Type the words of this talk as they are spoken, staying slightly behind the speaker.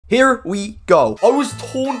Here we go. I was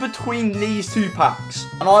torn between these two packs,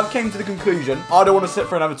 and I've came to the conclusion I don't want to sit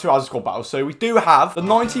for another 2 hours of squad battle. So we do have the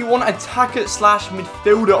 91 attacker slash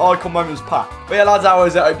midfielder icon moments pack. But yeah, lads, how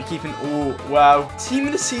is it? I hope you're keeping all well. Team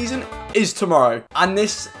of the season is tomorrow, and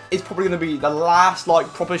this is probably going to be the last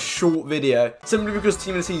proper short video, simply because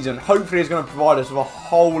team of the season hopefully is going to provide us with a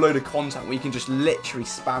whole load of content we can just literally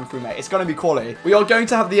spam through, mate. It's going to be quality. We are going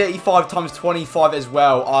to have the 85x25 as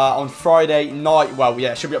well on Friday night. Well,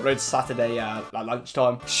 yeah, it should be uploaded Saturday at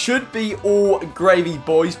lunchtime. Should be all gravy,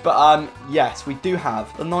 boys. But yes, we do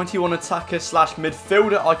have the 91 attacker slash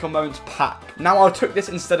midfielder icon moments pack. Now, I took this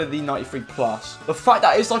instead of the 93 plus. The fact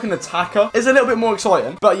that it's like an attacker is a little bit more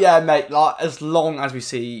exciting. But yeah, mate, as long as we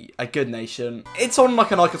see a good nation, it's on like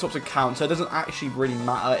an icon swaps account, so it doesn't actually really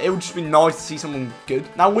matter. It would just be nice to see someone good.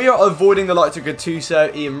 Now, we are avoiding the likes of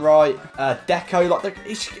Gattuso, Ian Wright, Deco.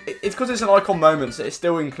 It's because it's an icon moment, so it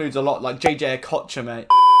still includes a lot, like JJ Okocha, mate.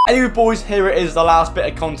 Anyway, boys, here it is, the last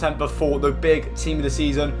bit of content before the big team of the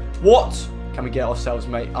season. What can we get ourselves,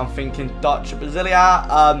 mate? I'm thinking Dutch,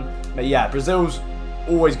 Brasilia. But yeah, Brazil's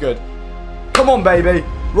always good. Come on, baby.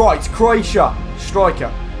 Right, Croatia,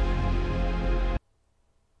 striker.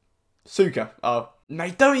 Suka. Oh,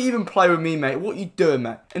 mate, don't even play with me, mate. What are you doing,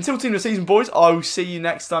 mate? Until team of the season, boys, I will see you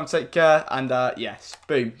next time. Take care. And yes,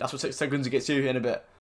 boom. That's what 6 seconds gets you in a bit.